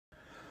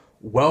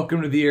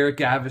Welcome to the Eric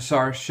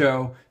Avisar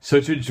Show.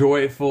 Such a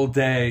joyful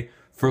day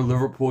for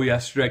Liverpool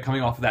yesterday,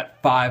 coming off of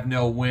that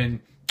 5-0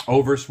 win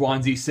over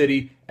Swansea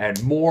City,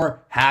 and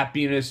more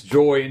happiness,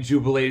 joy, and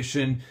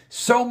jubilation.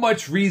 So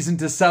much reason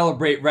to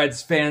celebrate,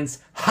 Reds fans.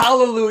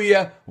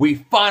 Hallelujah, we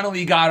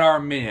finally got our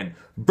man.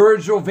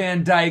 Virgil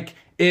van Dijk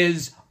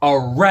is a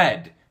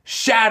Red,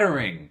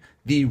 shattering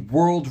the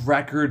world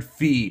record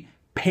fee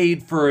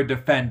paid for a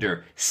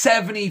defender.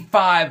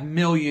 75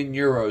 million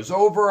euros,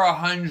 over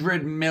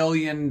 $100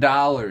 million.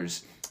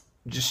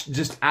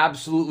 Just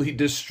absolutely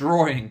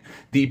destroying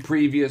the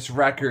previous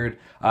record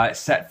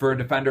set for a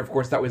defender. Of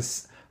course, that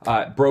was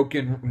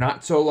broken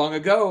not so long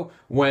ago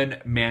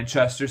when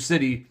Manchester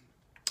City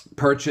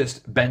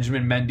purchased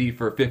Benjamin Mendy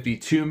for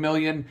 52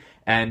 million,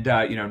 and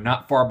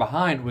not far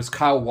behind was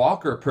Kyle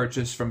Walker,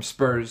 purchased from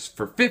Spurs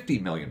for 50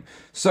 million.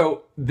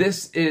 So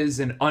this is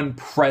an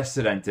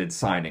unprecedented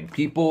signing.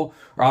 People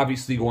are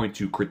obviously going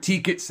to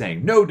critique it,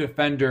 saying no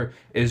defender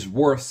is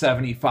worth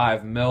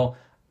 75 mil.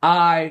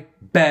 I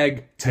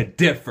beg to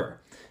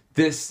differ.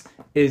 This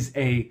is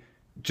a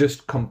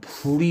just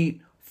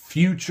complete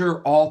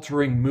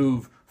future-altering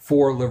move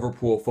for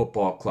Liverpool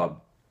Football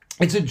Club.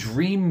 It's a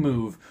dream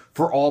move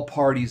for all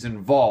parties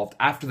involved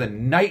after the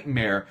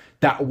nightmare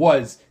that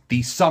was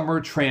the summer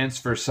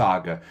transfer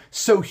saga.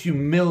 So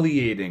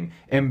humiliating,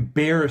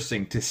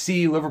 embarrassing to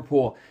see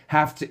Liverpool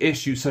have to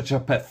issue such a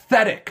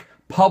pathetic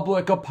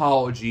public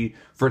apology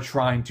for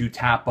trying to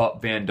tap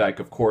up Van Dijk,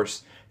 of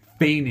course,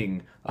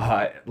 feigning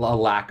a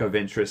lack of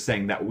interest,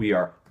 saying that we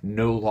are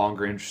no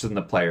longer interested in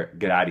the player.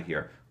 Get out of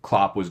here.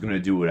 Klopp was going to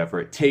do whatever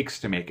it takes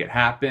to make it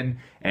happen,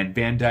 and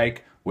Van Dijk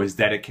was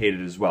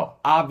dedicated as well.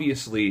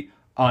 Obviously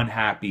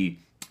unhappy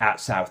at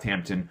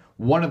Southampton.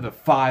 One of the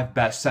 5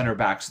 best center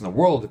backs in the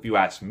world, if you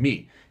ask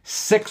me.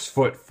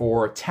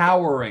 6'4",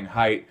 towering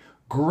height,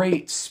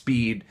 great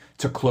speed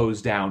to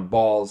close down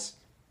balls.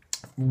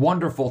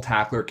 Wonderful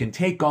tackler, can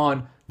take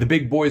on the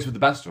big boys with the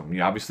best of them. He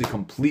obviously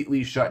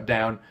completely shut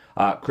down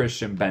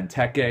Christian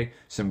Benteke.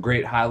 Some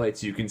great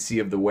highlights you can see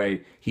of the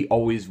way he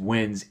always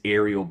wins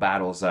aerial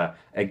battles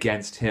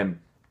against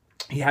him.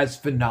 He has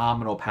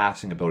phenomenal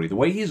passing ability. The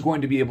way he's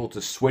going to be able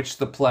to switch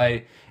the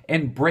play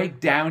and break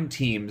down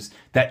teams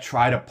that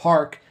try to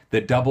park the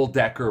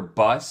double-decker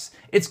bus,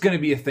 it's going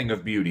to be a thing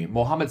of beauty.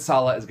 Mohamed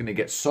Salah is going to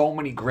get so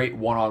many great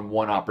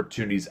one-on-one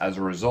opportunities as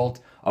a result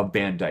of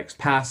Van Dijk's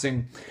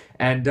passing.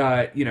 And,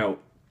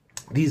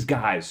 these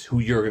guys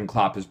who Jurgen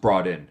Klopp has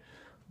brought in,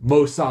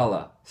 Mo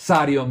Salah,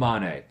 Sadio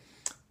Mane,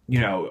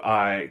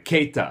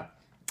 Keita,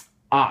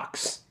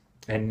 Ox,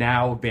 and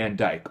now Van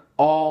Dijk,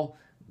 all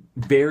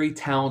very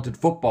talented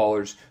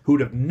footballers who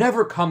would have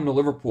never come to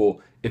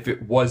Liverpool if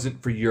it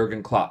wasn't for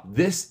Jurgen Klopp.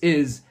 This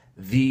is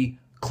the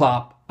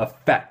Klopp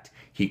effect.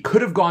 He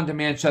could have gone to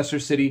Manchester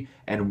City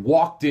and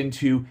walked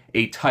into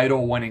a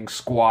title-winning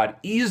squad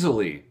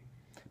easily,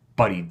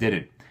 but he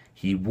didn't.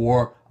 He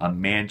wore a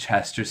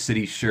Manchester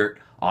City shirt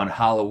on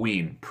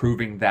Halloween,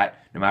 proving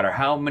that no matter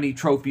how many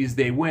trophies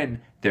they win,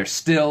 they're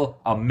still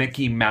a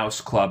Mickey Mouse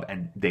club,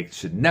 and they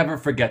should never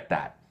forget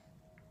that.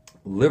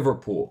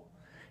 Liverpool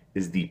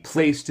is the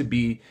place to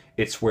be.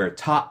 It's where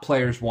top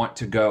players want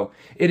to go.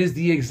 It is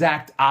the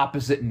exact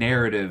opposite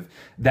narrative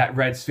that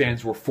Reds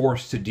fans were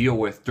forced to deal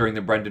with during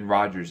the Brendan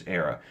Rodgers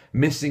era,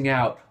 missing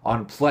out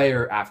on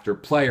player after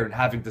player and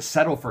having to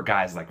settle for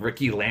guys like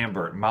Ricky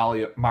Lambert,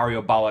 Mario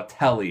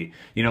Balotelli,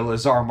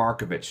 Lazar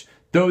Markovic.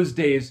 Those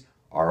days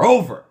are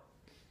over.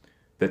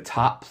 The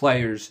top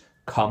players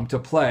come to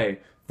play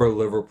for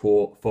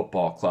Liverpool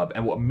Football Club.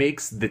 And what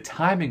makes the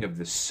timing of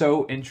this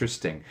so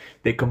interesting,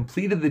 they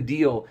completed the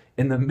deal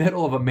in the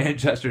middle of a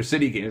Manchester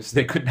City game, so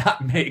they could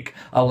not make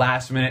a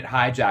last-minute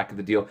hijack of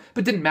the deal.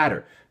 But it didn't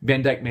matter.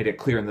 Van Dijk made it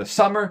clear in the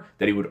summer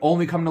that he would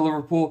only come to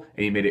Liverpool,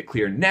 and he made it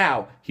clear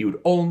now he would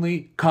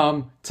only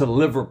come to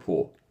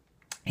Liverpool.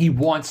 He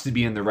wants to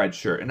be in the red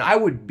shirt, and I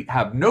would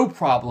have no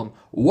problem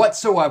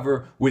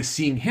whatsoever with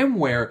seeing him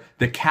wear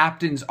the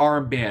captain's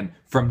armband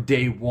from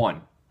day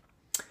one.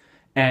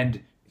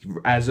 And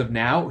as of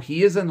now,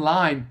 he is in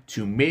line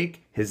to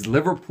make his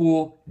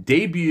Liverpool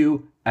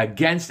debut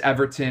against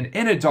Everton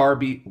in a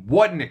derby.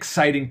 What an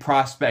exciting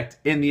prospect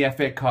in the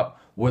FA Cup.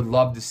 Would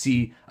love to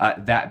see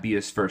that be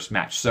his first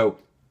match. So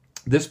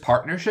this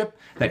partnership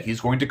that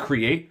he's going to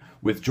create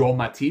with Joel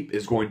Matip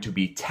is going to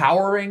be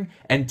towering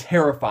and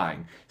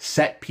terrifying.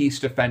 Set-piece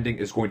defending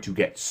is going to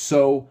get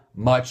so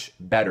much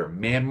better.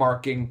 Man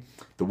marking,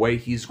 the way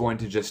he's going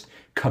to just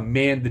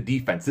command the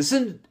defense. This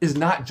is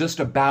not just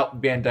about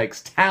Van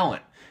Dijk's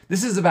talent.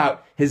 This is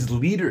about his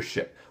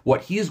leadership,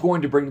 what he is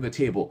going to bring to the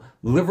table.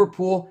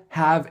 Liverpool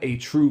have a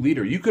true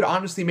leader. You could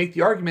honestly make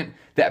the argument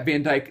that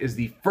Van Dijk is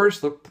the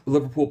first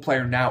Liverpool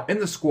player now in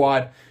the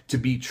squad to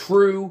be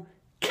true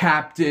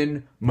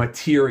captain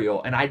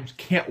material, and I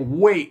can't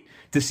wait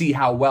to see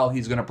how well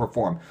he's going to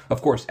perform.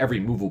 Of course, every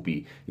move will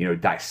be,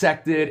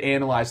 dissected,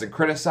 analyzed, and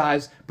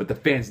criticized, but the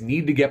fans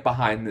need to get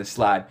behind this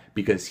lad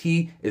because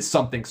he is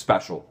something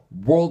special.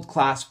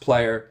 World-class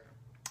player,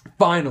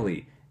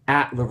 finally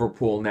at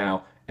Liverpool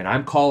now, and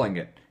I'm calling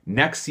it.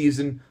 Next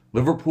season,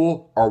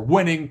 Liverpool are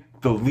winning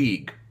the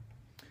league.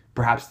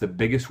 Perhaps the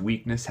biggest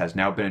weakness has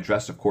now been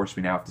addressed. Of course,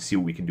 we now have to see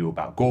what we can do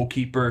about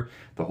goalkeeper.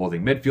 The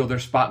holding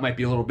midfielder spot might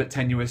be a little bit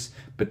tenuous,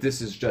 but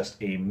this is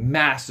just a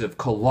massive,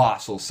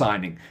 colossal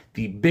signing.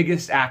 The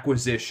biggest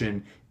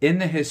acquisition in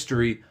the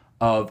history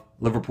of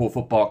Liverpool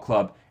Football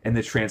Club in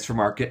the transfer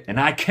market, and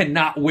I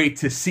cannot wait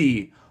to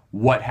see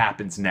what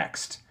happens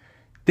next.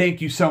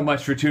 Thank you so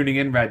much for tuning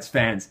in, Reds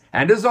fans,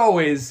 and as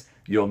always,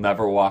 you'll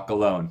never walk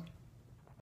alone.